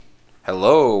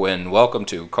Hello and welcome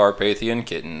to Carpathian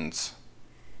Kittens.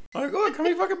 Like, look how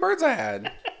many fucking birds I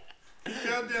had.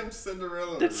 Goddamn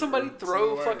Cinderella. Did somebody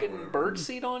throw Snow White or fucking whatever. bird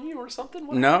seed on you or something?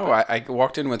 What No, happened? I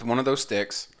walked in with one of those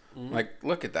sticks. Like,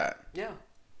 look at that. Yeah.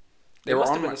 They It were must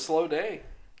on have been my a slow day.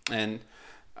 and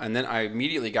then I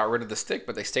immediately got rid of the stick,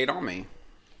 but they stayed on me.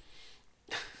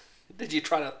 Did you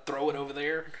try to throw it over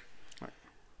there?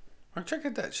 Like, check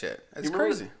out that shit. It's You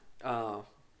remember crazy.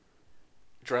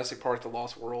 Jurassic Park: The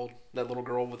Lost World. That little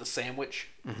girl with a sandwich.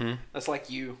 Mm-hmm. That's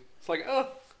like you. It's like,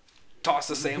 toss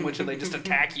the sandwich and they just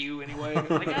attack you anyway.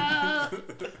 Like,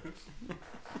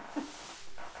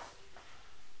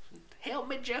 help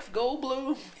me, Jeff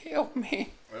Goldblum. Help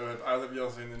me. Have either of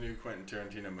y'all seen the new Quentin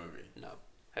Tarantino movie? No,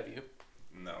 have you?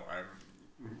 No,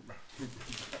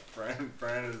 Fran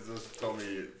has just told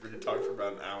me, he talked for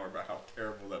about an hour about how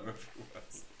terrible that movie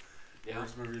was. Yeah.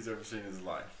 Worst movie he's ever seen in his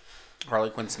life. Harley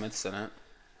Quinn Smith's in it.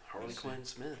 Harley Quinn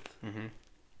Smith. Mm-hmm.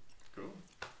 Cool.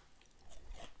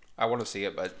 I want to see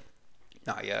it, but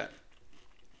not yet.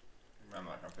 I'm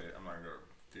not gonna go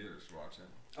to theaters to watch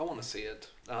it. I want to see it.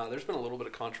 There's been a little bit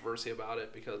of controversy about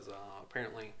it because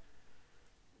apparently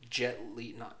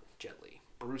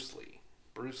Bruce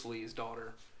Lee's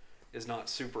daughter is not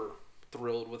super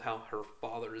thrilled with how her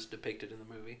father is depicted in the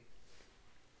movie.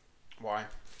 Why?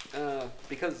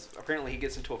 Because apparently he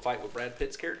gets into a fight with Brad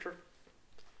Pitt's character,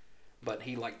 but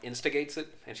he like instigates it,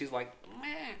 and she's like,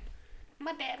 Man,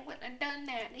 my dad wouldn't have done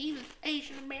that. He was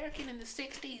Asian American in the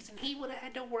 60s, and he would have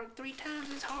had to work 3 times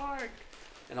as hard.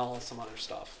 and all some other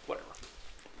stuff, whatever.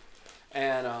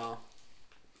 And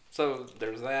so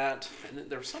there's that, and then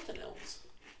there's something else.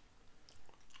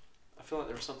 I feel like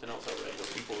there was something else I read where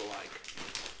people were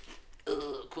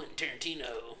like, Quentin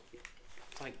Tarantino.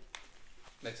 Like,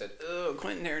 They said, "Oh,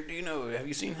 Quentin Tarantino, have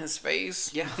you seen his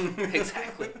face?" yeah,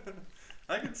 exactly.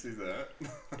 I can see that.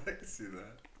 I can see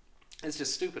that. It's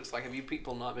just stupid. It's like, have you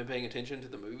people not been paying attention to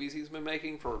the movies he's been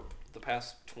making for the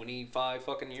past 25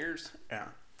 fucking years? Yeah.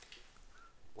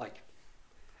 Like,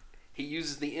 he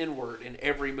uses the N-word in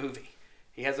every movie.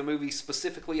 He has a movie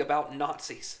specifically about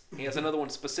Nazis. He has another one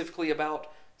specifically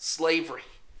about slavery.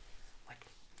 Like,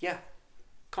 yeah,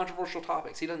 controversial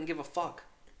topics. He doesn't give a fuck.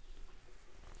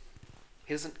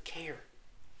 He doesn't care.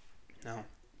 No.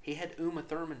 He had Uma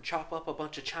Thurman chop up a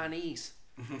bunch of Chinese.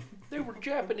 They were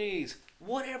Japanese.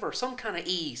 Whatever, some kind of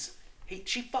ease.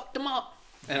 She fucked them up.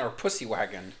 And our pussy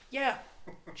wagon. Yeah.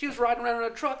 She was riding around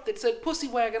in a truck that said Pussy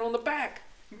Wagon on the back.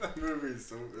 That movie is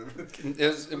so... It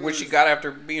was when she got after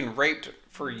being raped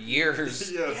for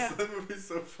years. Yes, Yeah. that movie's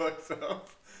so fucked up.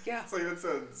 Yeah. It's like,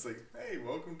 it's like, hey,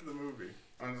 welcome to the movie.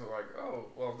 I was like, oh,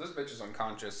 well, this bitch is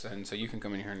unconscious, and so you can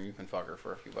come in here and you can fuck her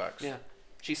for a few bucks. Yeah.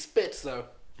 She spits, though.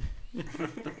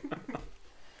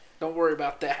 Don't worry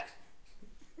about that.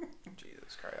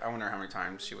 Jesus Christ. I wonder how many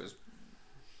times she was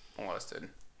molested.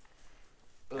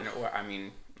 And I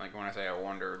mean, like, when I say I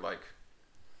wonder, like,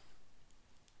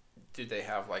 did they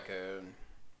have, like, a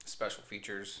special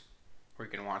features where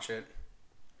you can watch it?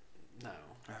 No.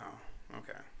 Oh,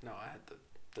 okay. No, I had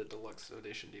the deluxe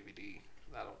edition DVD.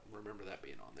 I don't remember that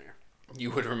being on there.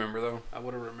 You would remember, though? I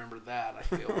would have remembered that, I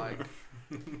feel like.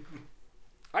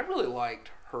 I really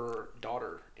liked her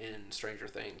daughter in Stranger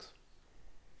Things.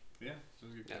 Yeah, she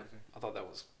was a good Yeah, character. I thought that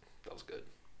was good.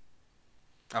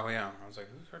 Oh, yeah. I was like,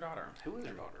 who's her daughter? Who is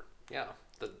her daughter? Yeah,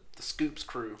 the Scoops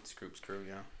crew. Scoops Crew,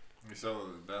 yeah. You sell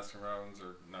the Baskin Robbins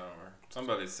or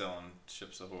somebody's selling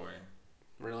Chips Ahoy.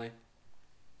 Really?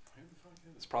 Who the fuck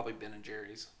is It's probably Ben and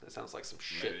Jerry's. That sounds like some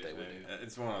shit Maybe, they would maybe. do.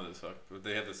 It's one of those fuck. But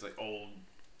they have this like old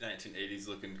 1980s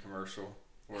looking commercial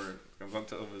where it comes on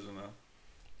television now.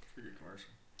 Pretty good commercial.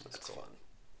 That's fun.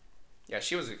 Yeah,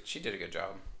 she did a good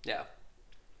job. Yeah.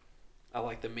 I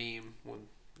like the meme when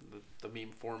the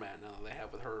meme format now that they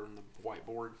have with her and the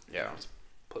whiteboard. Yeah. Just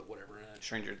put whatever in it.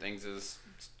 Stranger Things is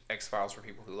X-Files for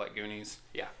people who like Goonies.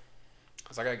 Yeah. I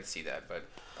was like, I could see that, but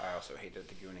I also hated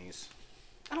the Goonies.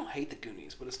 I don't hate the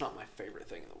Goonies, but it's not my favorite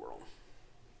thing in the world.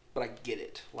 But I get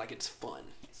it. Like, it's fun.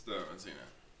 Still haven't seen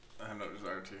it. I have no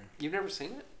desire to. You've never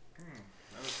seen it?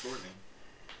 That was Courtney.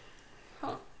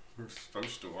 Huh. We're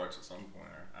supposed to watch at some point,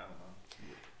 or I don't know.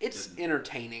 It's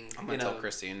entertaining. I'm gonna tell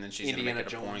Christy, and then she's Indiana gonna make it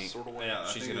a Jones point. sort of way. Yeah,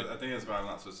 She's I think that's why I'm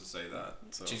not supposed to say that.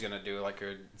 So. She's gonna do like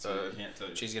a. So you can't tell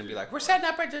you. She's gonna be like, "We're setting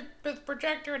up a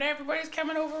projector, and everybody's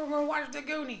coming over, and we're gonna watch the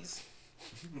Goonies."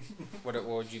 What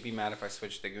would you be mad if I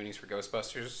switched the Goonies for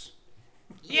Ghostbusters?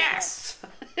 Yes!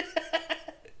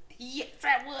 Yes,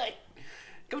 I would.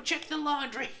 Go check the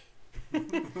laundry.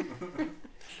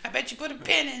 I bet you put a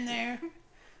pin in there.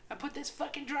 I put this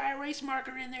fucking dry erase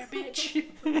marker in there, bitch.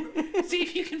 See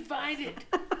if you can find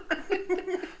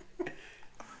it.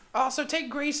 Also, take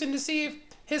Grayson to see if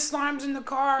his slime's in the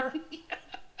car.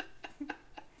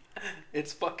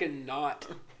 It's fucking not.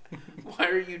 Why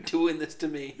are you doing this to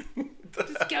me?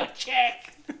 Just go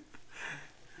check.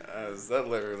 That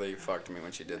literally fucked me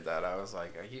when she did that. I was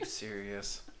like, are you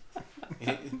serious?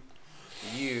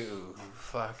 You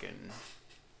fucking...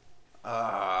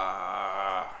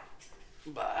 Bah.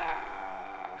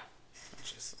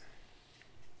 Just...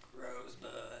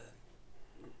 Rosebud.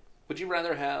 Would you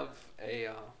rather have a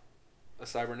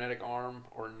cybernetic arm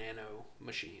or nano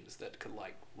machines that could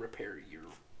like repair your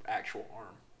actual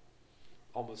arm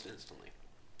almost instantly?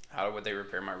 How would they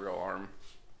repair my real arm?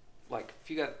 Like if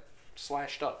you got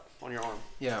slashed up on your arm,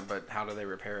 Yeah, but how do they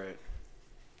repair it?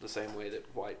 the same way that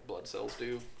white blood cells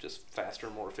do, just faster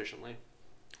and more efficiently.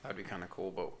 That'd be kind of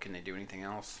cool, but can they do anything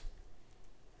else?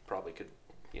 Probably could,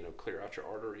 clear out your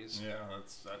arteries. Yeah,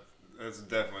 that's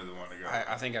definitely the one to go.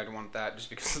 I think I'd want that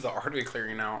just because of the artery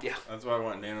clearing out. Yeah. That's why I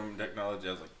want nanotechnology.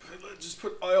 I was like, let's just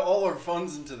put all our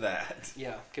funds into that.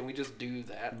 Yeah. Can we just do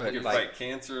that? But We can like- fight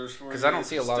cancers for Because you. I don't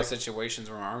see a lot of Stick-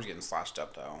 situations where my arm's getting slashed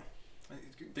up, though.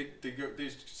 They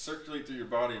circulate through your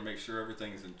body and make sure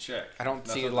everything's in check. I don't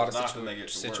That's see a what lot of there's not when they get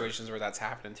to work. situations where that's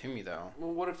happening to me, though.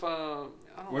 Well, what if I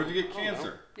don't What if know. you get I don't know.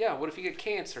 cancer? Yeah. What if you get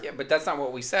cancer? Yeah, but that's not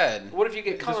what we said. What if you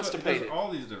get It does- constipated? It does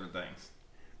all these different things.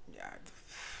 Yeah.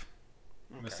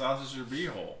 Okay. Massages your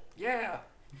beehole. Yeah.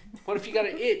 What if you got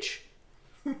an itch?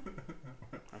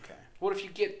 Okay. What if you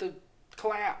get the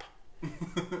clap?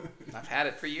 I've had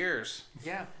it for years.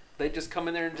 Yeah. They just come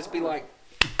in there and just be like,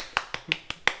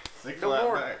 They No clap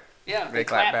more. back. yeah, They they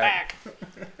clap clap back.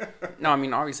 back. No, I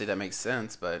mean, obviously that makes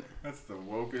sense, but That's the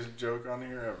wokest joke on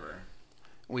here ever.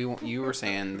 you were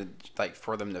saying that, like,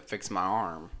 for them to fix my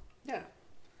arm. Yeah.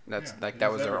 That's Yeah,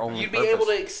 that was use their everything. only You'd be purpose. able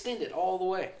to extend it all the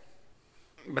way.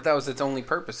 But that was its only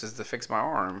purpose, is to fix my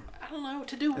arm. I don't know,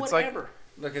 to do It's like- whatever.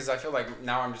 Because I feel like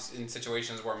now I'm just in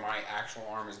situations where my actual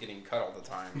arm is getting cut all the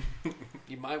time.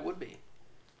 You might would be.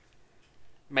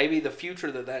 Maybe the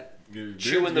future that Your beard's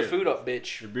chewing the getting- food up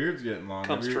bitch. Your beard's getting long.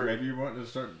 Comes Maybe, true. maybe you want to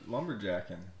start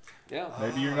lumberjacking. Yeah.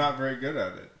 Maybe you're not very good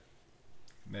at it.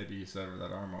 Maybe you sever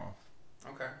that arm off.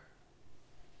 Okay.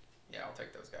 Yeah, I'll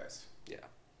take those guys. Yeah.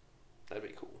 That'd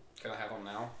be cool. Can I have them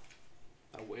now?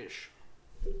 I wish.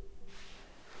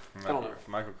 I don't know. If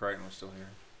Michael Crichton was still here.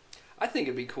 I think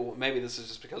it'd be cool. Maybe this is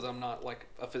just because I'm not like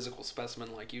a physical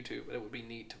specimen like you two, but it would be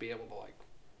neat to be able to like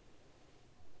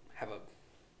have a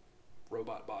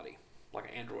robot body, like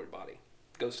an android body,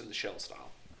 Ghost in the Shell style.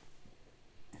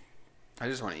 I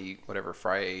just want to eat whatever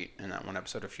Fry ate in that one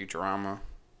episode of Futurama.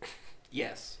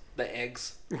 Yes, the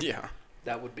eggs. Yeah.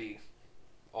 That would be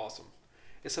awesome.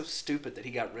 It's so stupid that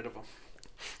he got rid of them.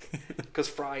 Because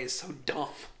Fry is so dumb.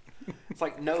 It's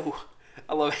like, no.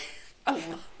 I love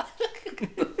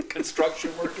the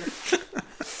construction worker.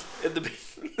 In the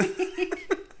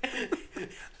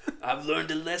I've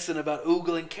learned a lesson about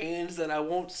oogling cans that I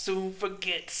won't soon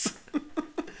forget.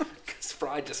 Because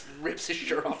Fry just rips his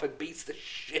shirt off and beats the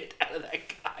shit out of that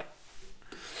guy.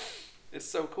 It's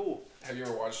so cool. Have you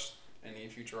ever watched any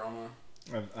Futurama?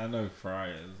 I know Fry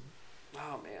is.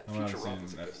 Oh man, I haven't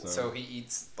Futurama's seen a that good one. So- So he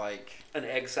eats like An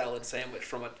egg salad sandwich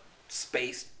from a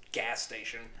space gas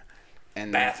station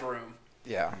and bathroom.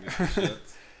 yeah, Shit.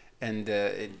 and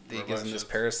it Robot gives him these shits.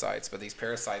 parasites, but these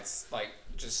parasites like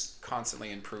just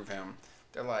constantly improve him.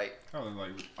 They're like Oh, they're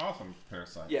like awesome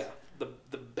parasites. Yeah,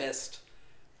 the best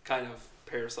kind of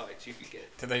parasites you could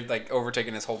get. they've like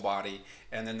overtaken his whole body,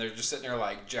 and then they're just sitting there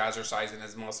like jazzercising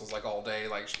his muscles like all day,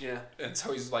 like Yeah. and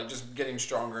so he's like just getting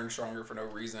stronger and stronger for no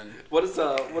reason. What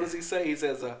does he say? He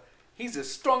says he's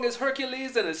as strong as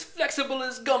Hercules and as flexible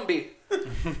as Gumby.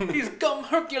 He's Gum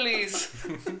Hercules.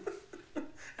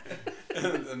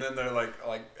 And then they're like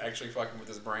actually fucking with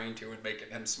his brain too and making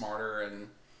him smarter, and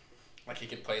like he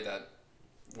could play that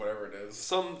whatever it is.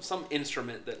 Some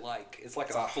instrument that like it's like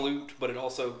It's a a- flute, but it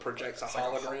also projects a It's like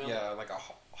hologram. yeah, like a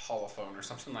holophone or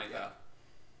something like that.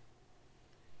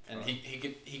 And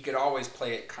he could always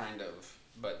play it kind of,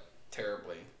 but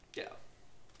terribly. Yeah.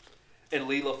 And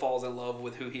Leela falls in love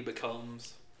with who he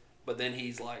becomes, but then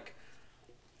he's like,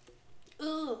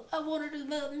 "Oh, I want her to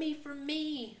love me for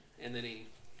me," and then he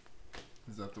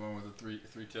Is that the one with the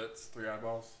three tits, three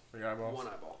eyeballs, three eyeballs? one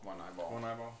eyeball, One eyeball, One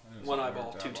eyeball. I knew it was one a eyeball,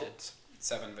 weird two eyeball. tits.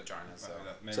 7 vaginas. So.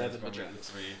 Maybe Seven it's gonna be vaginas. the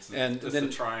three. It's And it's then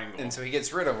the triangle. And so he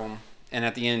gets rid of them, and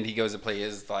at the end he goes to play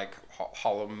his like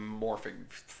holomorphic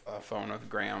phone with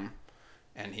Graham,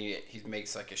 and he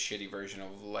makes like a shitty version of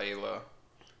Layla.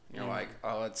 And you're like,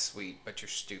 oh, that's sweet, but you're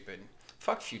stupid.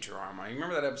 Fuck Futurama. You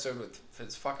remember that episode with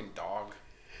his fucking dog?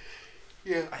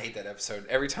 Yeah. I hate that episode.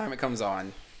 Every time it comes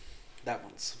on. That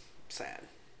one's sad.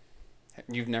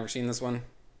 You've never seen this one?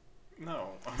 No.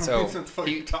 So What the fuck are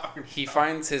you talking he about?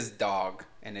 finds his dog,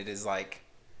 and it is like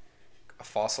a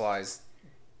fossilized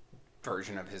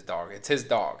version of his dog. It's his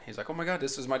dog. He's like, oh my god,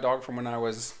 this is my dog from when I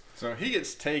was. So he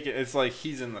gets taken. It's like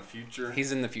he's in the future.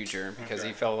 He's in the future because he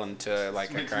Okay. fell into like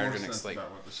a Makes more cryogenic sense sleep.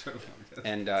 about what the show is.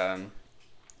 And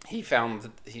he found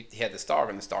he had this dog,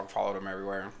 and this dog followed him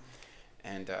everywhere.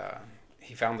 And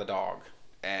he found the dog,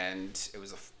 and it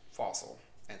was a fossil.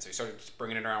 And so he started just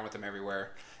bringing it around with him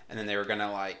everywhere. And then they were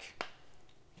gonna like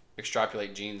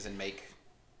extrapolate genes and make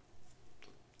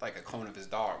like a clone of his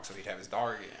dog, so he'd have his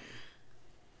dog again.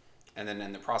 And then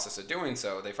in the process of doing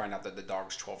so, they find out that the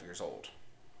dog's 12 years old.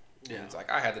 Yeah. And it's like,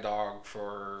 I had the dog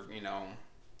for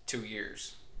 2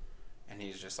 years. And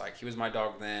he's just like, he was my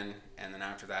dog then, and then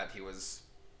after that, he was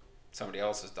somebody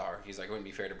else's dog. He's like, it wouldn't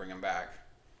be fair to bring him back.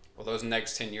 Well, those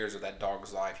next 10 years of that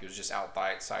dog's life, he was just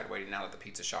outside waiting out at the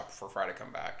pizza shop for Fry to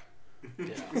come back.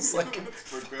 Yeah. It's like, Fucked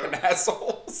fucking up.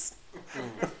 assholes.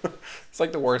 It's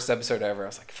like the worst episode ever. I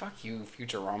was like, fuck you,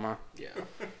 Futurama. Yeah.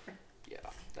 Yeah,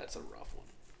 that's a rough one.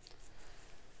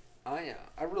 I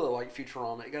really like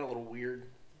Futurama. It got a little weird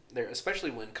there,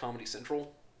 especially when Comedy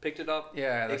Central picked it up.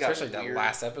 Yeah, It got especially that weird.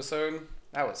 last episode.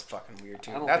 That was fucking weird,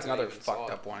 too. I don't That's think I another even saw fucked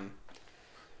it. up one.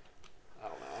 I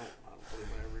don't know. I don't believe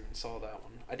I ever even saw that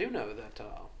one. I do know that.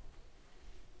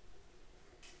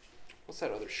 What's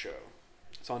that other show?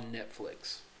 It's on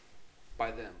Netflix.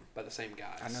 By the same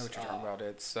guys. I know what you're talking about.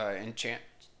 It's Disenchantment.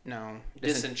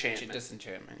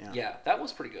 Disenchantment, yeah. Yeah, that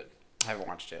was pretty good. I haven't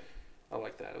watched it. I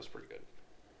like that. It was pretty good.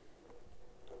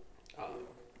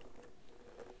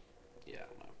 Yeah,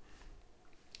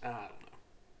 I don't know.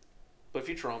 But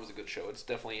Futurama's a good show. It's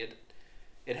definitely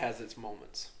it has its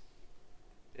moments.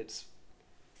 It's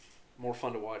more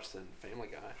fun to watch than Family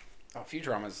Guy. Oh,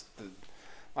 Futurama's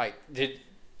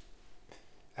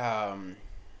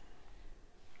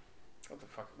what the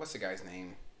fuck? What's the guy's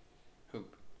name who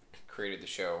created the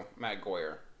show? Matt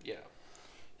Goyer. Yeah.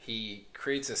 He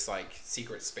creates this like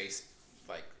secret space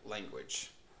like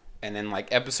language, and then like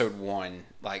episode 1,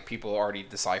 like people already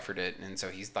deciphered it, and so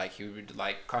he would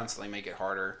like constantly make it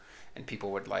harder, and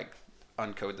people would like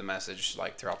uncode the message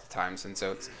like throughout the times, and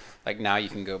so it's like now you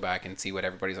can go back and see what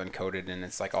everybody's uncoded, and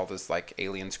it's like all this like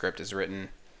alien script is written,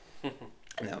 and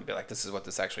they'll be like, this is what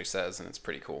this actually says, and it's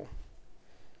pretty cool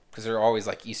because there are always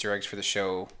like Easter eggs for the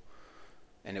show,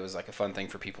 and it was like a fun thing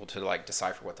for people to like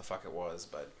decipher what the fuck it was,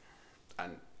 but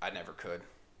I never could.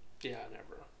 Yeah, I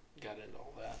never got into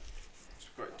all that. It's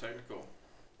quite technical.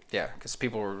 Yeah, because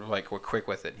people were quick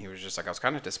with it. He was just like, I was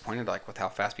kind of disappointed like with how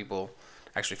fast people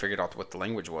actually figured out what the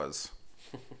language was.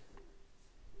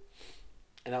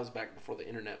 And that was back before the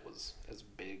internet was as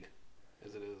big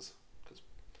as it is. Because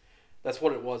that's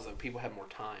what it was, though. People had more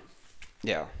time.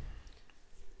 Yeah.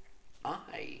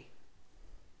 The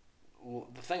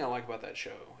thing I like about that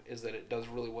show is that it does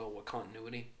really well with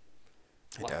continuity.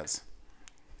 It does.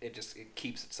 It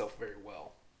keeps itself very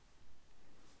well.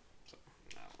 So,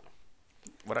 I don't know.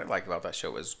 What I like about that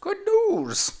show is good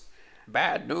news,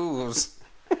 bad news.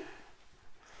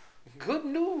 Good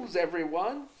news,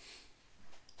 everyone.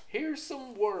 Here's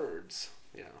some words.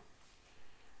 Yeah.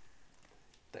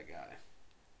 That guy.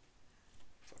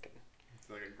 Fucking. It's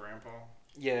like a grandpa.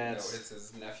 Yeah, it's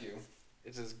his nephew.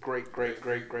 it's his great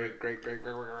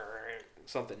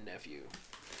something nephew,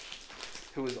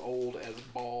 who is old as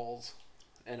balls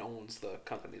and owns the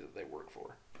company that they work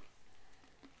for,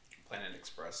 Planet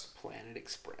Express. Planet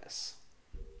Express.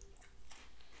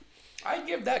 I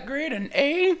give that grade an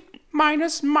A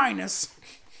minus. I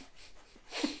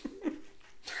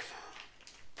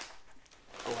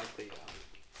like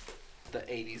the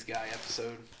 80s guy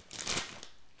episode.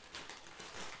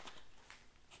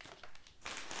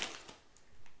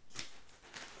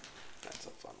 That's a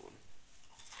fun one.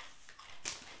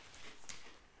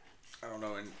 I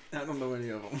don't know any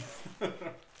of them.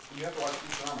 You have to watch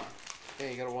Futurama. Yeah,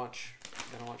 you gotta watch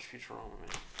Futurama, man.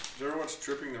 Did you ever watch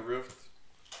Tripping the Rift?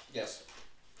 Yes.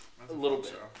 That's A little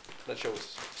fun bit. show. That show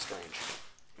was strange.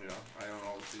 Yeah, I own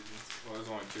all the seasons. Well, there's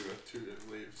only two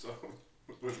that leave, so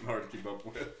it wasn't hard to keep up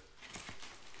with.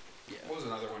 Yeah. What was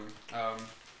another one?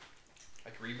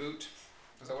 Like Reboot?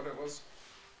 Is that what it was?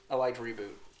 I liked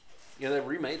Reboot. Yeah, they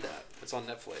remade that. It's on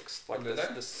Netflix. Like Oh, did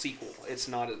they? the sequel. It's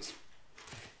not as.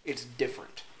 It's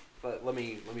different. But let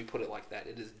me put it like that.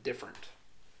 It is different,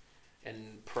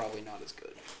 and probably not as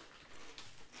good.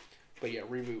 But yeah,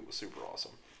 Reboot was super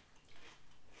awesome.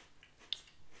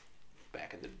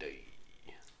 Back in the day.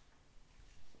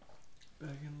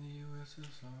 Back in the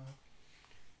USSR.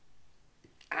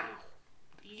 Ow.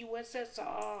 The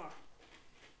USSR.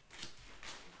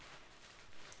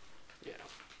 Yeah.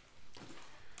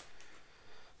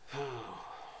 I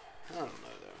don't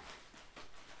know though.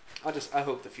 I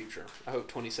hope the future. I hope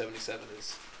 2077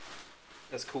 is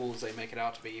as cool as they make it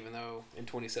out to be. Even though in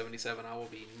 2077 I will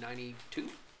be 92,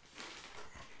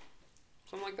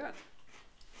 something like that.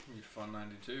 You fun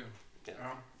 92. Yeah.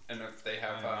 Oh, and if they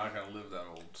I'm have, not gonna live that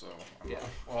old, so. Yeah.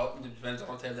 well, it depends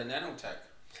on if they have the nanotech.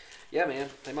 Yeah, man.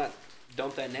 They might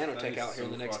dump that That'd nanotech be out here in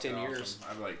so the next 10 fucking years.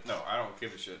 awesome. I'd be like, no, I don't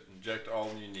give a shit. Inject all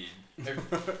you need.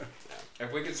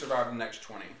 If we could survive the next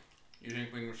 20, you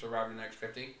think we can survive the next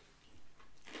 50?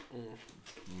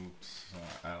 Oops,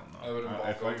 I don't know. I would involve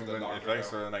if I going can, to the if doctor, I can though.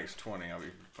 survive the next 20, I'll be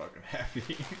fucking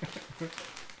happy.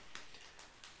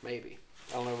 Maybe.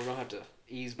 I don't know. We're gonna have to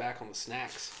ease back on the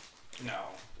snacks. No.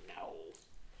 No.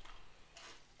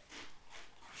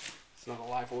 It's not a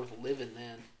life worth living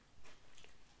then.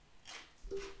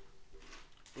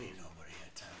 Ain't nobody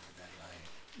had time for that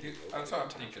life. That's what I'm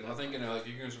thinking. I'm thinking if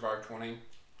you can survive 20,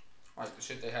 like the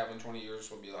shit they have in 20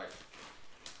 years will be like,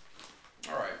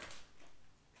 alright.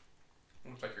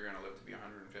 Looks like you're gonna live to be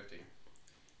 150.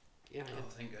 Yeah, man. Oh,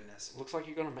 thank goodness. Looks like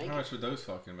you're gonna make How it. much would those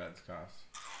fucking meds cost?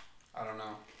 I don't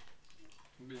know.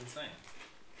 It'd be insane.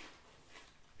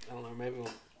 I don't know. Maybe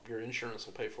your insurance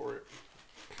will pay for it.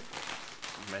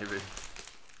 Maybe.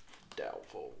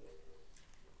 Doubtful.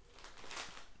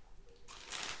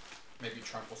 Maybe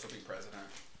Trump will still be president.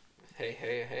 Hey,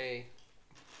 hey, hey.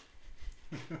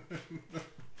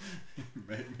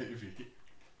 Maybe.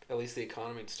 At least the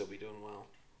economy would still be doing well.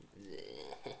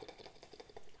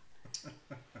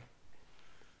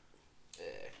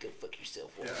 Go fuck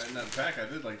yourself. Yeah, and that pack, I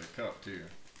did like the cup too.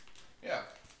 Yeah,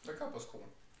 the cup was cool.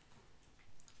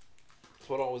 That's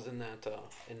what all was in that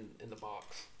in the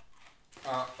box.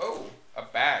 Oh, a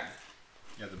bag.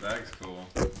 Yeah, the bag's cool.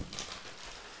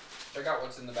 Check out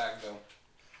what's in the bag, Bill.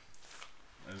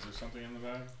 Is there something in the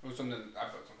bag? It was something, I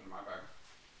put something in my bag.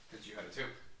 Because you had it too.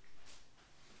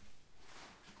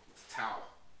 It's a towel.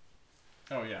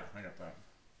 Oh yeah, I got that.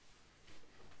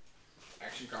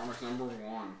 Action Comics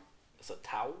 #1. It's a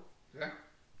towel. Yeah.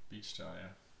 Beach towel, yeah.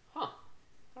 Huh.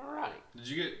 All right. Did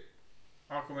you get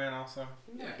Aquaman also?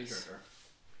 Yeah, he's Nice. right there.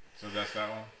 So that's that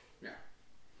one? Yeah.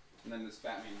 And then this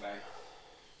Batman bag.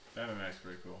 Batman bag's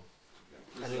pretty cool.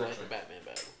 This I is do like actually- the Batman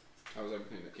bag. That was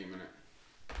everything that came in it.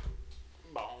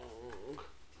 Bong.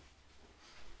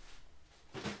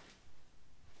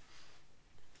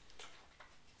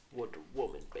 Wonder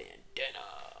Woman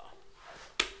bandana.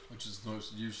 Which is the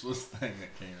most useless thing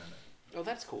that came in it. Oh,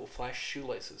 that's cool. Flash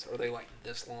shoelaces. Are they like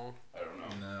this long? I don't know.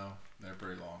 No, they're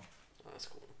pretty long. Oh, that's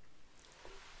cool.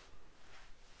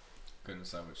 Couldn't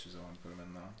decide which she's the one to put them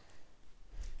in though.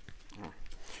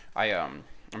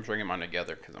 I'm stringing mine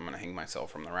together because I'm gonna hang myself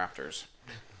from the rafters.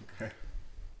 Okay.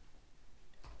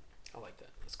 I like that.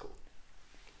 That's cool.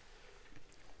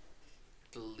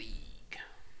 The League.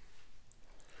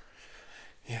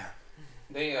 Yeah.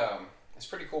 They it's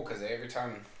pretty cool because every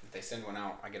time they send one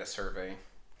out, I get a survey,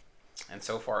 and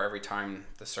so far every time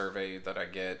the survey that I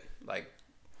get, like,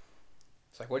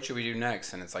 it's like, what should we do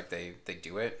next? And it's like they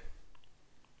do it.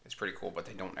 It's pretty cool, but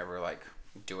they don't ever like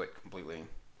do it completely.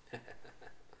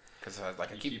 Because like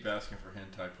I You keep keep asking for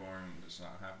hentai porn and it's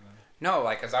not happening. no,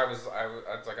 like, cause I was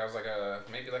like a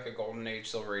maybe like a golden age,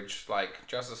 silver age, like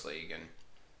Justice League, and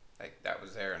like that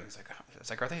was there, and it's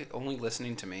like, are they only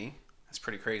listening to me? That's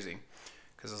pretty crazy,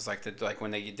 cause it's like when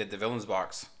they did the villains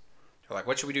box, they're like,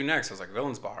 what should we do next? I was like,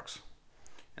 villains box,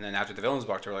 and then after the villains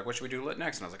box, they were like, what should we do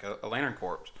next? And I was like, a Lantern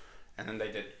Corps, and then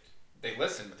they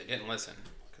listened, but they didn't listen,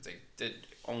 cause they did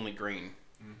only green.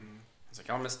 Mm-hmm. It's like,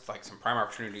 y'all missed like some prime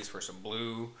opportunities for some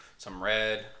blue, some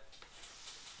red,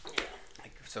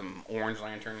 like some orange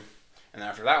lantern. And then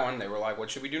after that one, they were like, what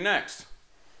should we do next?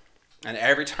 And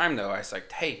every time though, I was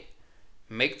like, hey,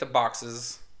 make the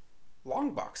boxes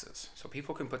long boxes so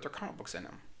people can put their comic books in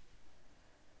them.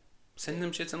 Send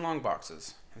them shits in long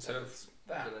boxes instead of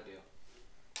that. Good idea.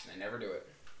 They never do it.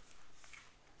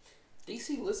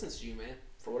 DC listens to you, man,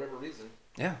 for whatever reason.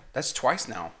 Yeah, that's twice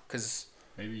now. Cause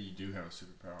Maybe you do have a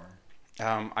superpower.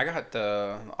 I got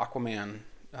the Aquaman.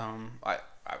 I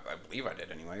believe I did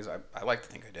anyways. I like to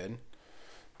think I did.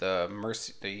 The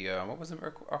Mercy, what was the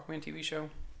Aquaman TV show?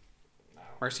 No.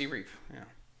 Mercy Reef. Yeah,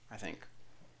 I think.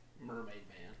 Mermaid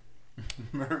Man.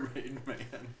 Mermaid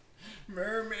Man.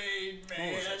 Mermaid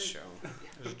Man. What was that show?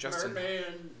 It was Justin.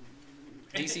 Merman.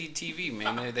 DC TV,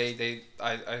 man.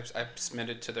 I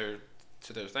submitted to their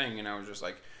thing, and I was just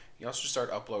like, you also should start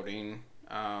uploading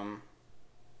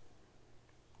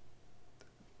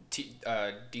DC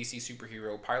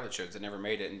superhero pilot shows that never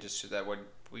made it, and just so that would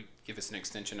give us an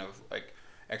extension of like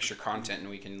extra content, and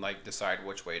we can like decide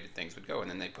which way things would go. And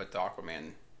then they put the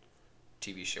Aquaman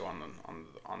TV show on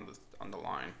the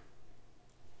line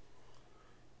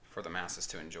for the masses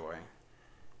to enjoy.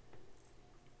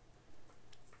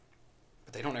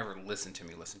 But they don't ever listen to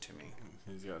me.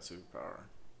 He's got a superpower.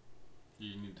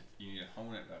 You need to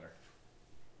hone it better.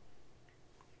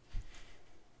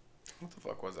 What the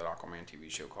fuck was that Aquaman TV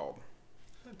show called?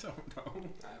 I don't know.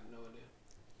 I have no idea.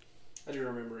 I do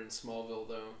remember in Smallville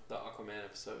though, the Aquaman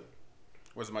episode.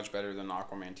 Was much better than the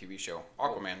Aquaman TV show.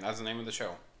 Aquaman, that's the name of the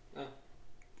show. Oh.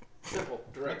 Simple,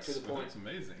 direct to the point. That's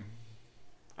amazing.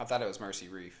 I thought it was Mercy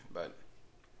Reef, but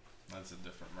That's a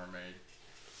different mermaid.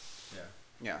 Yeah.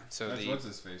 yeah. So That's what's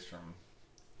his face from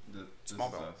This Is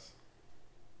Smallville. Us.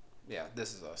 Yeah,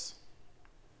 This Is Us.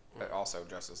 But also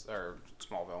Justice or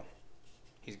Smallville.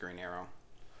 He's Green Arrow.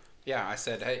 Yeah, I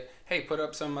said, hey, put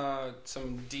up some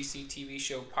DC TV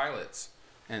show pilots,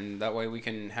 and that way we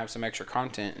can have some extra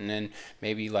content. And then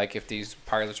maybe like if these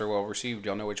pilots are well received,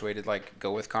 you'll know which way to like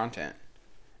go with content.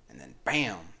 And then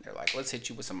bam, they're like, let's hit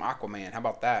you with some Aquaman. How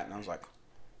about that? And I was like,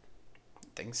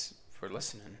 thanks for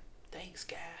listening. Thanks,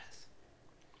 guys.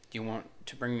 Do you want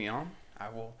to bring me on? I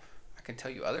can tell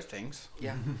you other things.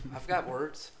 Yeah, I've got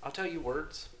words. I'll tell you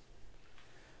words.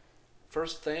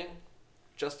 First thing,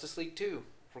 Justice League 2.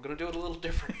 We're going to do it a little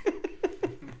different.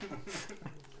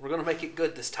 We're going to make it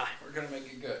good this time. We're gonna make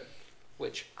it good.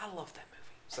 Which, I love that movie.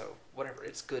 So, whatever.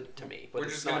 It's good to me. But We're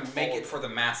it's just gonna not make all it of for the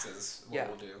masses. What Yeah.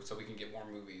 we'll do, so we can get more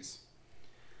movies.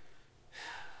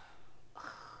 I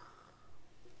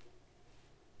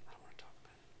don't want to talk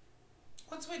about it.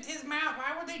 What's with his mouth?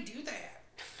 Why would they do that?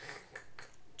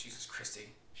 Jesus Christy.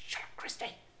 Shut up, Christy.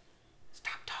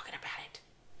 Stop talking about it.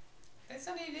 That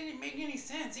something didn't make any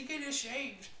sense. He could have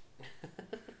shaved.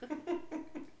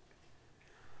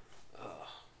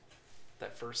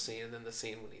 That first scene, and then the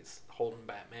scene when he's holding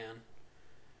Batman.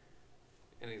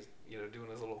 And he's, doing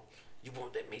his little, you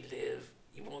won't let me live.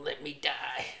 You won't let me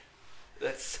die.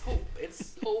 It's so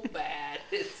bad.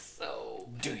 It's so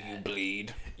bad. Do you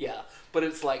bleed? Yeah, but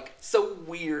it's like so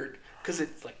weird because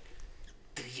it's like,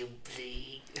 do you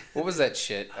bleed? What was that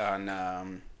shit on?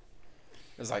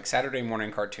 It was like Saturday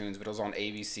morning cartoons, but it was on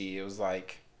ABC. It was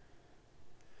like,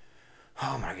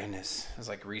 oh my goodness, it was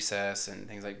like Recess and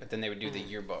things like. But then they would do the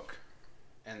yearbook,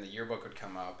 and the yearbook would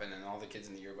come up, and then all the kids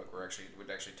in the yearbook would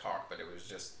actually talk, but it was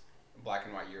just a black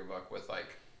and white yearbook with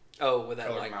like Oh, with that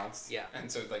colored like, mouths. yeah,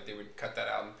 And so like they would cut that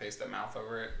out and paste that mouth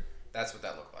over it. That's what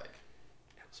that looked like.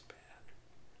 it was bad,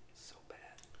 so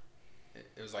bad.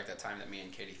 It was like that time that me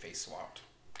and Katie face swapped.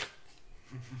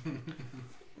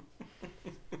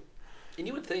 And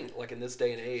you would think, like in this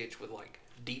day and age, with like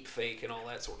deep fake and all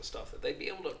that sort of stuff, that they'd be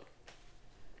able to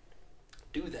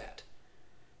do that.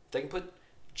 They can put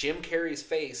Jim Carrey's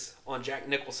face on Jack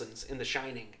Nicholson's in The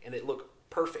Shining, and it look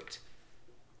perfect.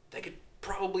 They could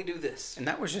probably do this. And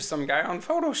that was just some guy on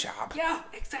Photoshop. Yeah,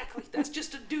 exactly. That's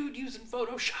just a dude using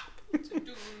Photoshop.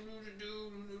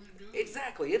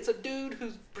 Exactly. It's a dude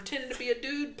who's pretending to be a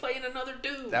dude playing another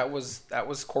dude. That was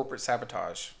corporate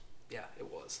sabotage. Yeah, it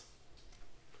was.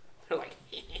 They're like,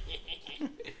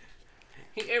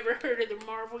 You ever heard of the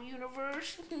Marvel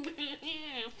Universe?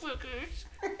 Fuckers.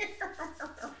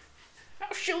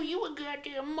 I'll show you a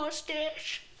goddamn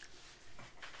mustache.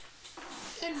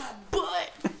 In my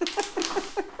butt.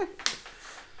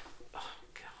 oh,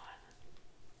 God.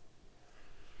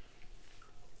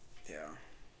 Yeah.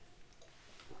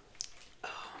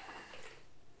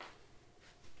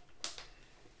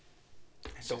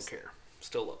 Don't care.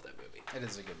 Still love that movie. It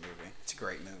is a good movie. It's a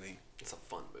great movie. It's a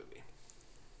fun movie.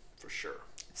 For sure.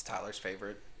 It's Tyler's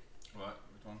favorite. What?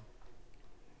 Which one?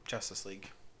 Justice League.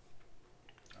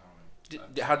 I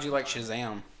don't know. How'd you like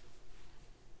Shazam?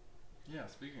 Yeah,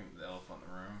 speaking of the elephant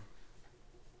in the room,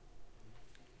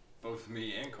 both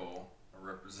me and Cole are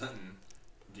representing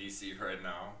DC right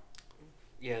now.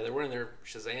 Yeah, they're wearing their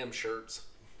Shazam shirts.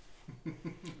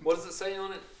 What does it say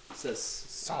on it? It says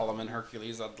Solomon,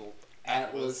 Hercules,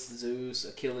 Atlas, Zeus,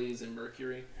 Achilles, and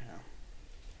Mercury.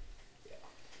 Yeah.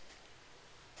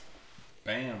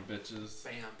 Bam, bitches.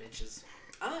 Bam, bitches.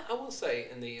 I will say,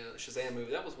 in the Shazam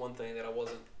movie, that was one thing that I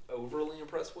wasn't overly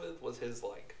impressed with, was his,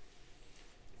 like,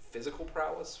 physical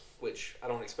prowess, which I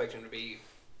don't expect him to be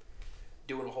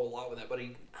doing a whole lot with that, but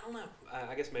I don't know.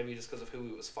 I guess maybe just because of who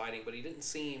he was fighting, but he didn't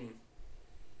seem,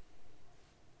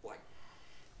 like,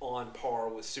 on par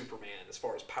with Superman as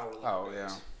far as power level Oh, goes. yeah.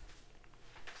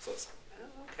 So it's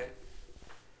like, okay.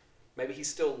 Maybe he's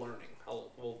still learning.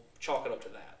 We'll chalk it up to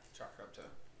that. Chalk it up to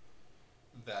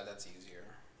that. That's easier.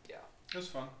 Yeah. It was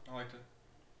fun. I liked it.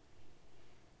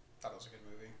 Thought it was a good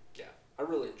movie. Yeah. I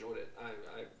really enjoyed it.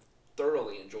 I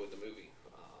thoroughly enjoyed the movie.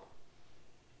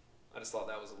 I just thought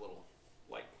that was a little,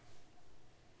 like,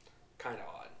 kind of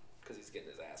odd because he's getting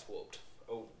his ass whooped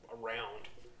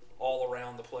all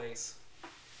around the place.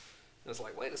 And it's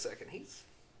like, wait a second, he's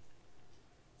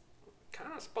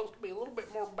kind of supposed to be a little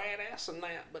bit more badass than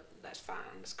that, but that's fine.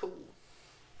 It's cool.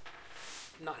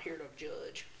 I'm not here to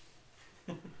judge.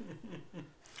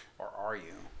 Or are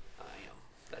you? I am.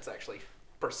 That's actually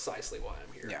precisely why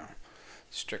I'm here. Yeah,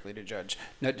 strictly to judge.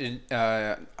 No, did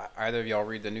either of y'all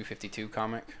read the New 52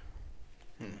 comic?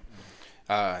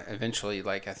 Eventually,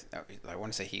 like I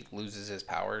want to say he loses his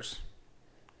powers,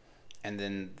 and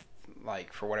then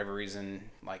like for whatever reason,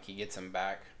 like he gets them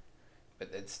back, but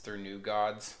it's through new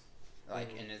gods. Like,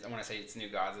 and when I say it's new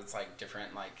gods, it's like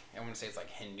different. Like I want to say it's like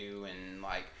Hindu and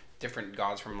like different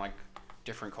gods from like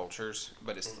different cultures,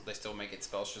 but it's they still make it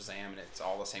spell Shazam, and it's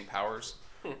all the same powers.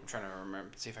 I'm trying to remember,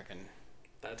 see if I can.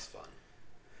 That's fun.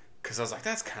 Cause I was like,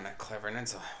 that's kind of clever, and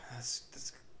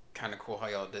that's kind of cool how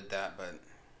y'all did that, but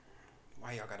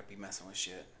why y'all gotta be messing with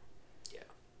shit? Yeah.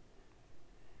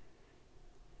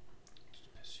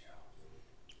 Just piss you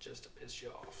off. Just to piss you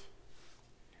off.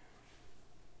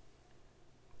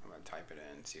 I'm gonna type it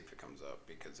in and see if it comes up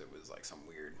because it was like some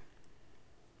weird.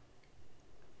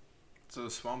 So the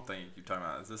Swamp Thing you keep talking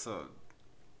about, is this a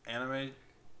anime?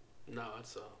 No,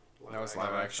 it's No, it's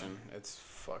live action. It's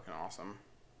fucking awesome.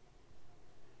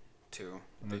 Too.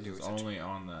 They do It's such only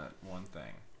on that one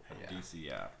thing, Yeah. DC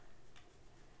app.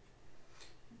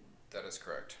 That is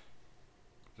correct.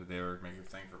 Did they ever make a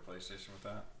thing for PlayStation with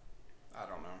that? I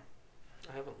don't know.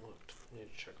 I haven't looked. I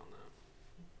need to check on that.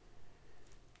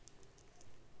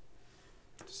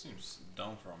 It just seems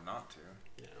dumb for them not to.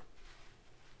 Yeah.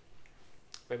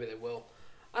 Maybe they will.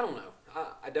 I don't know.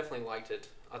 I definitely liked it.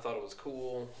 I thought it was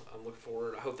cool. I'm looking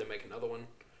forward. I hope they make another one.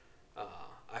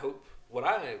 I hope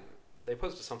they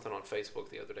posted something on Facebook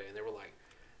the other day, and they were like,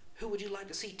 "Who would you like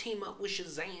to see team up with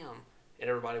Shazam?" And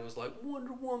everybody was like,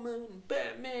 "Wonder Woman,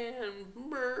 Batman,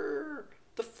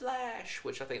 The Flash,"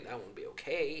 which I think that one would be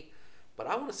okay. But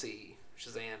I want to see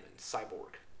Shazam and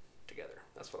Cyborg together.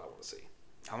 That's what I want to see.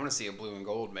 I want to see a blue and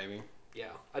gold, maybe.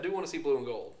 Yeah, I do want to see Blue and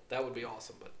Gold. That would be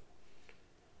awesome, but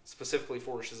specifically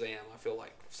for Shazam, I feel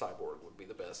like Cyborg would be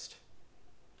the best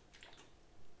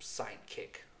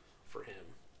sidekick for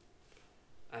him.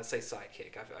 I say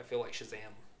sidekick. I feel like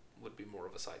Shazam would be more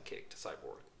of a sidekick to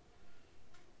Cyborg.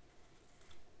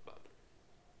 But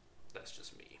that's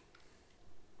just me.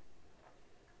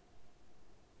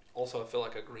 Also, I feel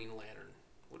like a Green Lantern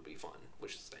would be fun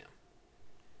with Shazam.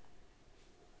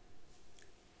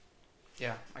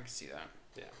 Yeah, I can see that.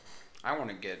 Yeah. I want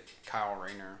to get Kyle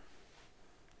Rayner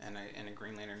in a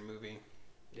Green Lantern movie.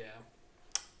 Yeah.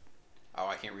 Oh,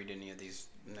 I can't read any of these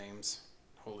names.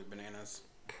 Holy bananas.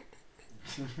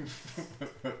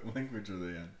 What language are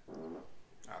they in?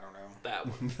 I don't know. That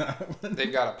one. That one?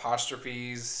 They've got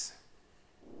apostrophes.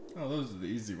 Oh, those are the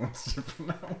easy ones to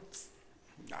pronounce.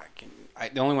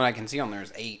 The only one I can see on there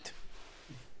is 8.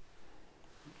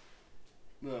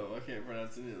 No, I can't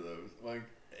pronounce any of those. Like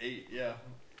 8, yeah.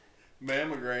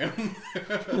 Mammogram.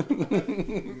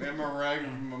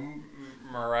 Mammogram.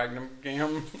 Maragnum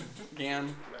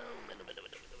Gan.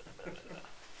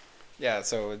 Yeah,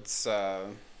 so it's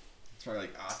It's probably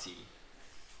like Ati.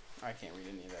 I can't read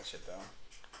any of that shit though.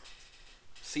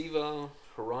 Siva,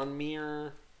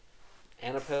 Haranmir,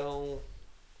 Anapel,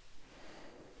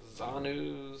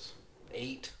 Zanus,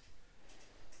 8,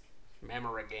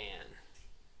 Mamaragan.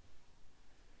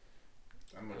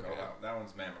 I'm gonna Okay. call that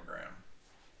one's Mammogram.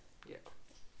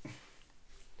 Yeah.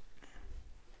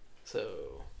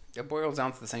 So, It boils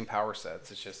down to the same power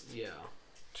sets. It's just yeah.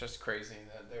 crazy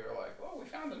that they were like, "Oh, we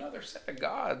found another set of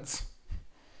gods."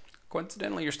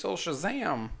 Coincidentally, you're still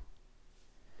Shazam.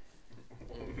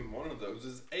 One of those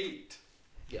is 8.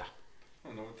 Yeah. I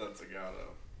don't know what that's a god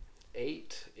of.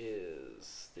 8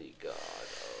 is the god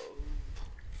of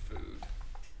Food.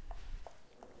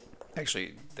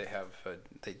 Actually, they have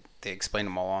they explain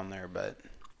them all on there, but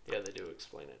Yeah, they do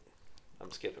explain it.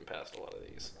 I'm skipping past a lot of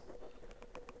these.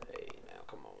 Hey, now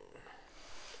come on.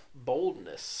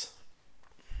 Boldness.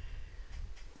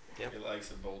 Yep. He likes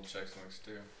the bold check marks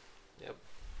too. Yep.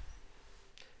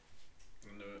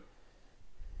 I knew it.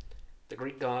 The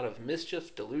Greek god of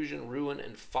mischief, delusion, ruin,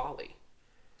 and folly.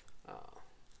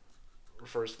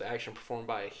 Refers to the action performed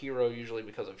by a hero, usually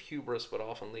because of hubris, but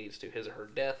often leads to his or her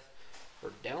death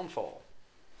or downfall.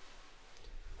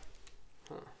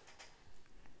 Huh.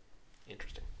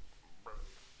 Interesting.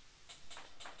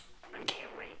 I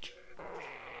can't reach.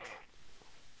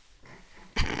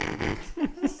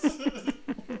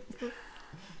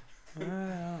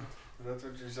 That's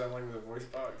what you sound like with a voice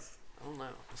box. I don't know.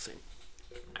 Let's see.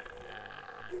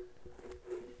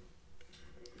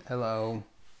 hello.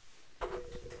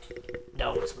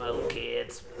 Don't smoke,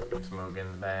 kids.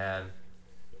 Smoking's bad.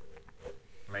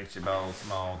 Makes your balls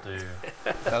small too.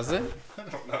 Does it? I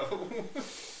don't know.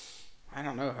 I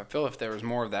don't know. I feel if there was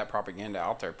more of that propaganda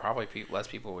out there, probably less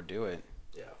people would do it.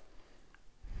 Yeah.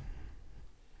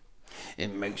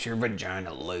 It makes your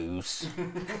vagina loose.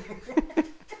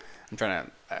 I'm trying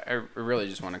to. I really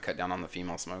just want to cut down on the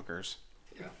female smokers.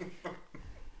 Yeah.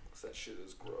 'Cause that shit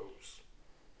is gross.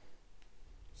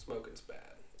 Smoking's bad.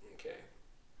 Okay.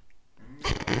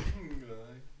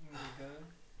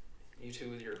 You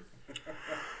two with your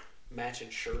matching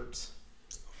shirts.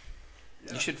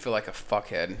 Yeah. You should feel like a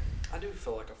fuckhead. I do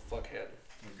feel like a fuckhead,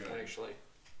 Okay. actually.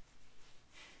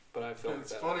 But I feel like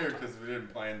It's that all the funnier time. because we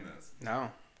didn't plan this.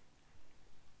 No.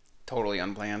 Totally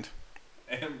unplanned.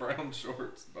 And brown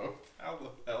shorts, both. How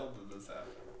the hell did this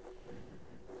happen?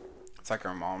 It's like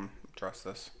our mom dressed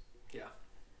us. Yeah.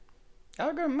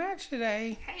 Y'all gonna match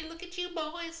today. Hey, look at you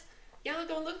boys. Y'all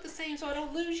gonna look the same so I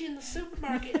don't lose you in the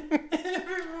supermarket.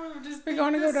 We're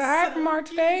gonna go to hypermart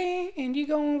today, and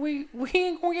we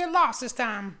ain't gonna get lost this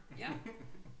time. Yeah.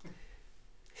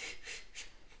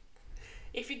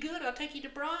 If you're good, I'll take you to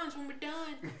Bronze when we're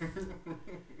done.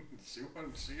 She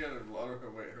got a lot of her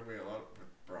way a lot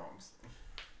with Brahms.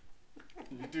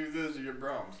 You do this, you get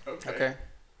Brahms. Okay. Okay.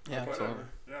 Yeah, Whatever. absolutely.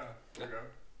 Yeah. There you go.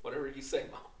 Whatever you say,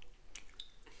 Mom.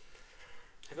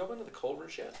 Have y'all been to the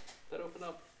Culver's yet? That opened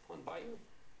up on Bayou?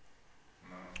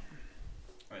 No.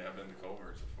 Oh, yeah, I've been to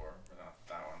Culver's before, but not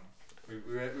that one. We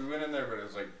went in there, but it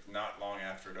was like not long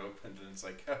after it opened, and it's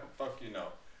like, fuck you, no.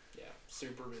 Yeah.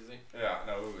 Super busy. Yeah,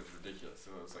 no, it was ridiculous.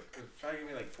 It was like, try to give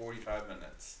me like 45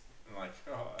 minutes. I'm like,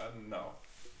 oh, no.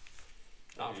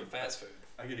 Not for fast food.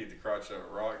 I could eat the crotch of a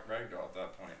ragdoll at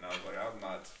that point, and I was like,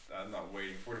 I'm not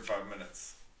waiting 45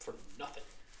 minutes. For nothing.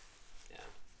 Yeah.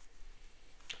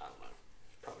 I don't know.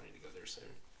 Probably need to go there soon.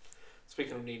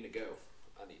 Speaking of needing to go,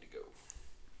 I need to go.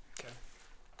 Okay.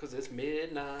 Because it's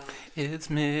midnight. It's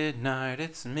midnight,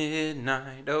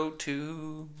 oh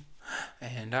two,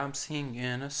 and I'm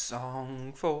singing a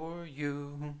song for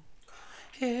you.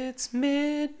 It's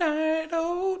midnight,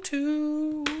 oh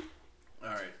two.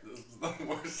 Alright, this is the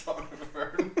worst song I've ever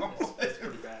heard in my life. It's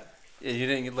pretty bad. Yeah, you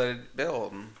didn't let it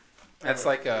build. That's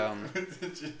like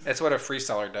that's what a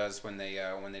freestyler does when they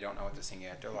don't know what to sing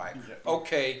yet. They're like, Yeah.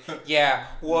 okay, yeah,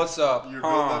 what's up? You build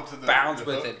up to the bounce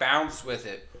hook. with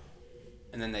it,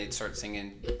 and then they start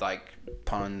singing like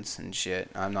puns and shit.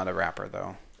 I'm not a rapper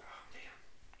though.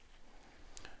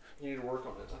 You need to work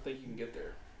on it. I think you can get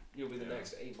there. You'll be the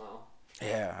next 8 Mile.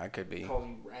 Yeah, I could be. Call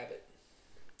you Rabbit.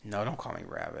 No, don't call me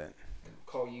Rabbit.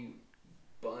 Call you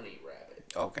Bunny Rabbit.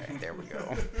 Okay, there we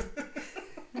go.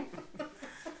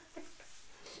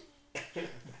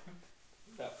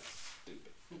 That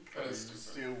was stupid.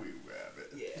 Still we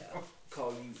rabbit. Yeah.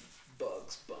 Call you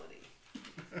Bugs Bunny.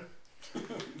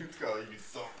 Call you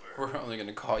Thumper. We're only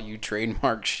gonna call you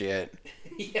trademark shit.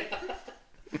 Yeah.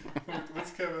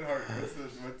 What's Kevin Hart?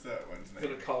 What's that one's I'm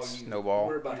name? gonna call you. Snowball.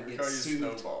 We're about to We're get call you sued.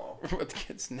 Snowball. What the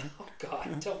kids know? Oh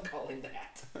God! Don't call him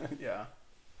that. Yeah.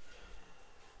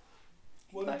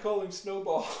 What do you call him?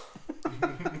 Snowball.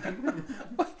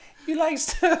 He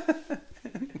likes to.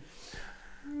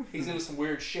 He's into some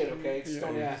weird shit. Okay, just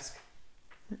don't ask.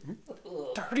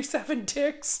 Ugh. 37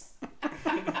 dicks.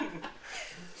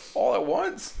 All at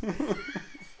once.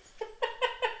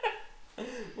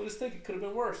 Well, just think it could have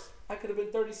been worse. I could have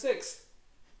been 36.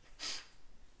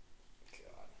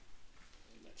 God,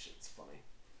 that shit's funny.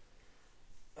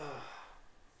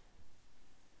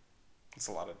 It's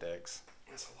a lot of dicks.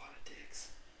 That's a lot of dicks.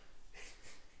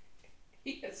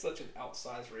 He had such an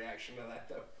outsized reaction to that,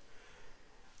 though.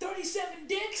 37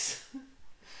 dicks?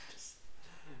 Just,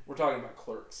 we're talking about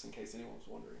Clerks, in case anyone was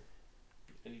wondering.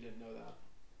 And you didn't know that.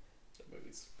 That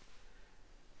movie's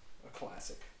a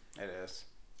classic. It is.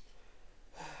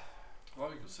 A lot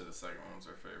of people say the second one was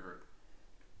their favorite.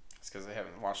 It's because they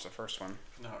haven't watched the first one.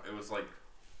 No, it was like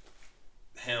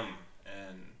him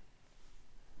and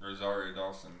Rosario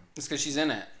Dawson. It's because she's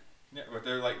in it. Yeah, but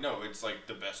they're like, no, it's like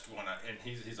the best one. And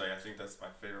he's like, I think that's my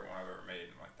favorite one I've ever made.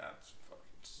 And I'm like, that's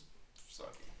fucking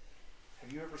sucky.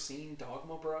 Have you ever seen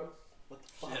Dogma, bro? What the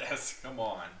fuck? Yes, come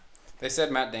on. They said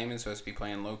Matt Damon's supposed to be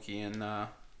playing Loki in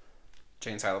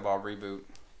Jane Silent Bob reboot,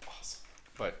 Awesome.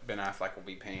 but Ben Affleck will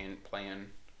be playing Batman.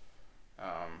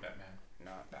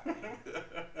 not Batman.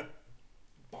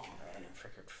 Bomb. I didn't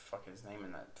fuck his name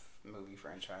in that movie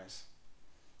franchise.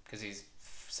 Because he's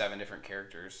 7 different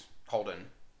characters. Holden.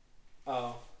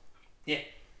 Oh. Yeah.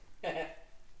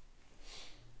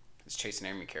 His Chasing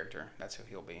Amy character. That's who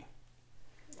he'll be.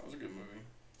 That was a good movie.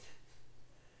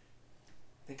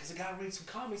 Because a guy reads some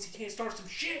comics, he can't start some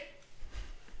shit.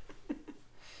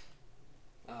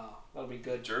 Oh, that'll be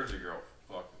good. Jersey Girl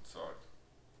fucking sucked.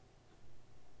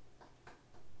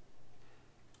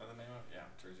 Is that the name of it? Yeah,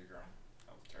 Jersey Girl.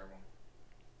 That was terrible.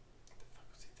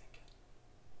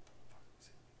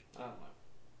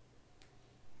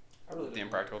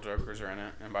 Impractical Jokers are in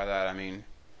it, and by that I mean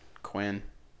Quinn.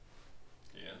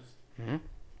 Yes. Mm-hmm.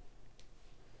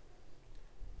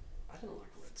 I didn't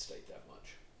like Red State that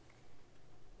much.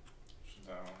 What's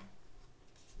that one?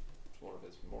 It's one of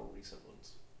his more recent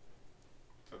ones.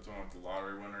 That's the one with the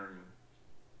lottery winner. And...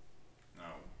 No.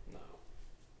 No,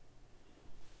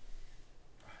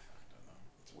 I fucking don't know.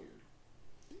 it's weird.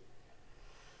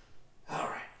 All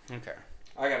right, Okay.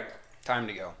 I gotta go. Time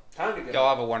to go. Time to go. Y'all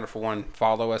have a wonderful one.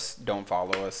 Follow us. Don't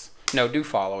follow us. No, do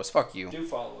follow us. Fuck you. Do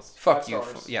follow us. Fuck 5 you.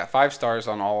 stars. Yeah, 5 stars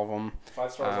on all of them.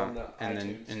 5 stars on the and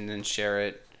iTunes. then share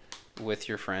it with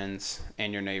your friends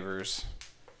and your neighbors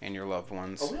and your loved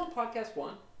ones. Are we on podcast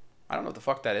 1? I don't know what the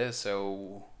fuck that is,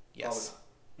 so yes.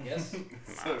 Probably not. Yes.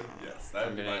 So, yes. That I'm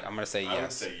would be gonna, my, I'm gonna say I would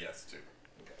yes. say yes too.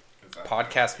 Okay. 'Cause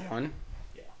Podcast 1.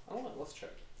 Yeah. I don't know. Let's check.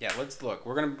 Yeah, let's look.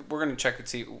 We're gonna check and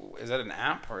see. Is that an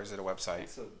app or is it a website?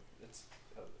 It's an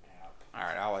app. All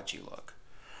right, I'll let you look.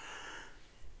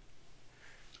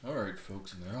 All right,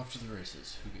 folks, and they're off to the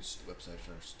races. Who gets to the website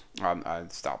first? I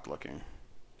stopped looking.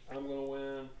 I'm gonna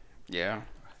win. Yeah,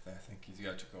 I think he's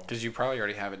got to go. because you probably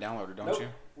already have it downloaded, don't Nope. you?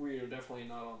 We are definitely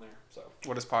not on there. So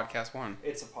What is Podcast 1?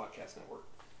 it's a podcast network.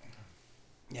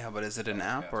 Yeah, but is it an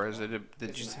app or is it a? Did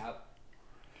It's you? an app.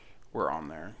 We're on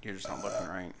there. You're just not looking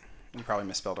right. You probably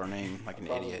misspelled our name like an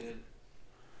Probably idiot. did.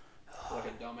 Like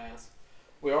a dumbass.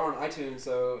 We are on iTunes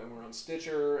though, and we're on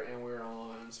Stitcher, and we're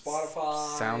on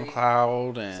Spotify,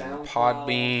 SoundCloud and SoundCloud.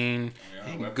 Podbean Yeah,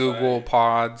 and website. Google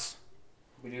Pods.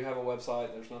 We do have a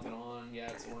website. There's nothing on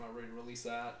yet, so we're not ready to release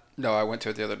that. No, I went to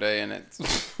it the other day and it's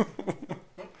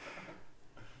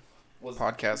Was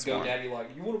Podcast One. GoDaddy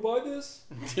like, you want to buy this?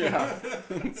 Yeah.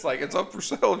 It's like it's up for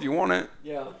sale if you want it.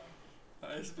 Yeah.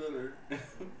 Nice better.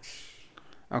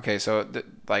 Okay, so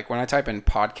like when I type in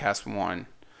Podcast 1,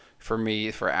 for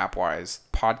me, for app-wise,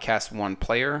 Podcast 1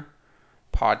 Player,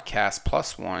 Podcast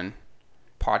Plus 1,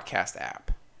 Podcast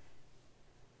App.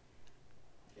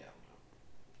 Yeah, I don't know.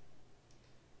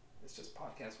 It's just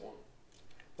Podcast 1.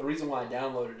 The reason why I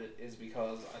downloaded it is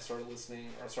because I started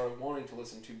wanting to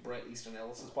listen to Bret Easton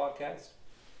Ellis's podcast,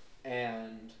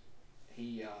 and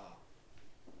he,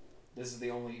 this is the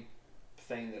only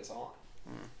thing that's on.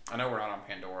 I know we're not on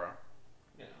Pandora.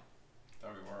 You know,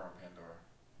 Thought we were on Pandora.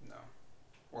 No.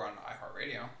 We're on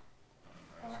iHeartRadio.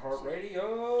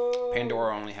 iHeartRadio.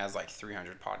 Pandora only has like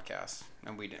 300 podcasts,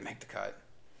 and we didn't make the cut.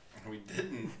 We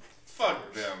didn't.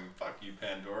 Fuck them. Fuck you,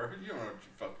 Pandora. You don't know what you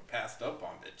fucking passed up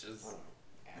on, bitches. I don't know,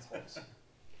 assholes.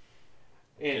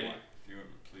 Anyway, If you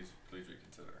would please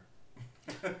reconsider.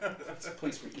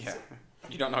 please reconsider. Yeah.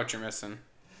 You don't know what you're missing.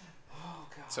 Oh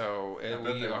god. So I bet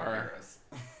we they won't are. hear us.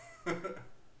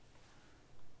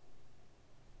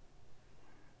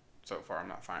 So far, I'm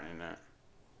not finding it.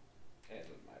 Yeah, it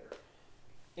doesn't matter.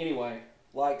 Anyway,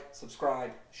 like,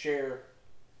 subscribe, share,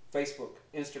 Facebook,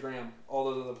 Instagram, all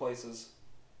those other places.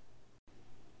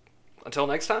 Until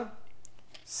next time.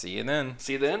 See you then.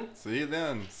 See you then. See you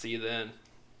then. See you then.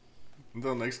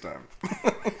 Until next time.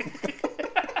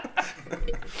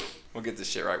 We'll get this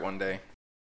shit right one day.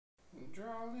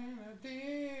 Drawing a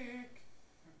dick,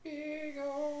 a big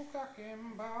old cock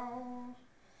and balls.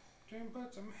 Then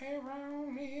put some hair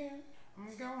on it. I'm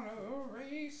gonna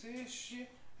erase this shit.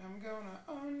 I'm gonna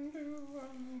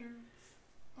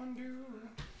undo.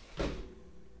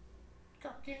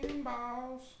 Cock and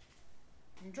balls.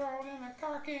 Drawing a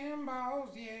cock and balls.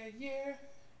 Yeah.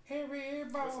 Hairy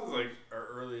balls. This is like our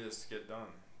earliest get done.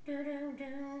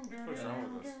 What's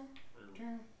wrong with this?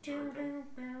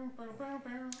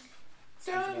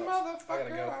 Done,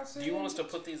 motherfucker. I Do you want us to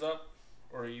put these up,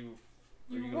 or are you?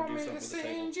 You gonna want do me something to with the table?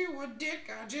 send you a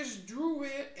dick? I just drew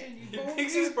it, and you He both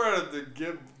thinks he's part of the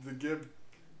Gib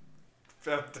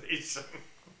Foundation.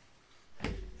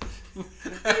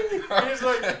 He's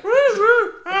like,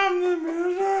 I'm the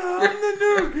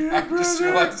new kid, I just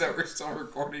brother. realized that we're still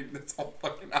recording this whole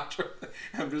fucking outro.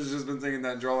 I've just been singing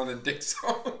that drawing a dick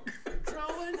song.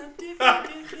 Drawing a dick.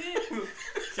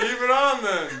 keep it on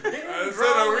then. I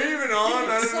said, are we even on?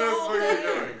 I don't know what the fuck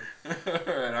you're doing.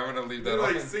 Alright, I'm gonna leave that You're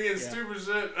on. like singing stupid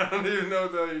shit. I don't even know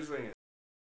what the hell you're singing.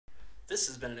 This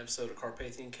has been an episode of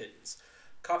Carpathian Kittens.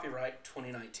 Copyright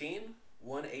 2019,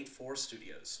 184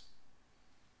 Studios.